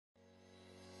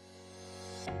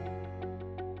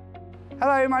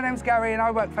Hello, my name's Gary and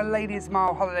I work for Ladies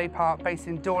Mile Holiday Park based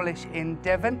in Dawlish in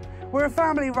Devon. We're a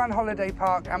family-run holiday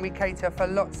park and we cater for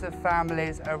lots of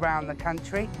families around the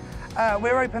country.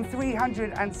 We're open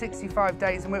 365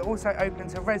 days and we're also open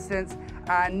to residents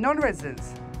and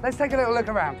non-residents. Let's take a little look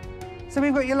around. So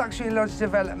we've got your luxury lodge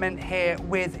development here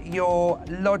with your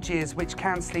lodges, which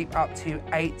can sleep up to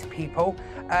 8 people.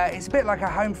 It's a bit like a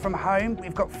home from home.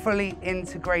 We've got fully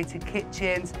integrated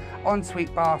kitchens,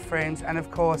 ensuite bathrooms, and of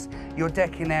course, your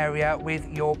decking area with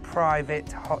your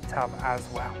private hot tub as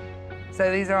well.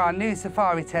 So these are our new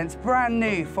safari tents, brand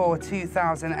new for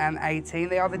 2018.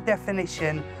 They are the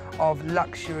definition of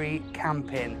luxury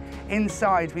camping.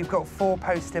 Inside, we've got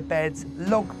 4-poster beds,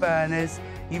 log burners.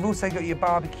 You've also got your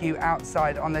barbecue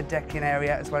outside on the decking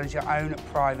area, as well as your own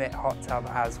private hot tub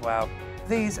as well.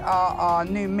 These are our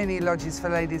new mini lodges for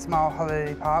Ladies Mile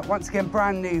Holiday Park. Once again,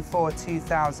 brand new for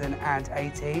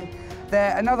 2018.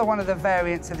 They're another one of the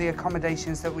variants of the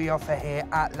accommodations that we offer here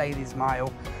at Ladies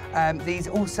Mile. These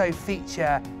also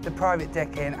feature the private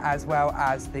decking as well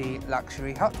as the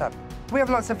luxury hot tub. We have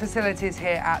lots of facilities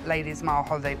here at Ladies Mile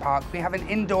Holiday Park. We have an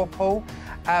indoor pool,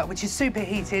 which is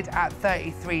superheated at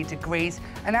 33 degrees,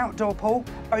 an outdoor pool,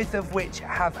 both of which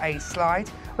have a slide.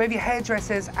 We have your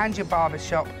hairdressers and your barber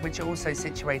shop, which are also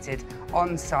situated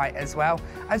on site as well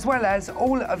as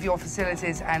all of your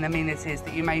facilities and amenities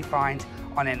that you may find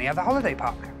on any other holiday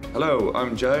park. Hello,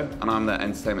 I'm Joe, and I'm the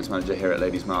Entertainment Manager here at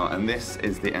Ladies Mile, and this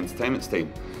is the Entertainments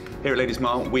team. Here at Ladies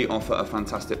Mile, we offer a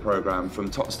fantastic programme from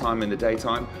Tots time in the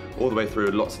daytime, all the way through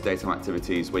lots of daytime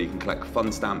activities where you can collect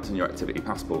fun stamps and your activity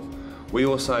passport. We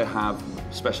also have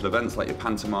special events like your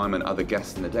pantomime and other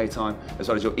guests in the daytime, as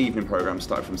well as your evening programme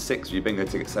starting from 6 with your bingo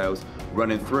ticket sales,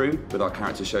 running through with our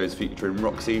character shows featuring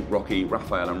Roxy, Rocky,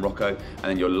 Raphael and Rocco, and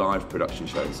then your live production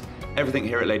shows. Everything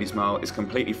here at Ladies Mile is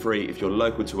completely free if you're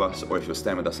local to us or if you're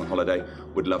staying with us on holiday.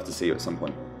 We'd love to see you at some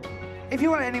point. If you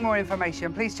want any more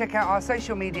information, please check out our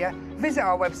social media, visit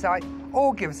our website,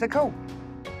 or give us a call.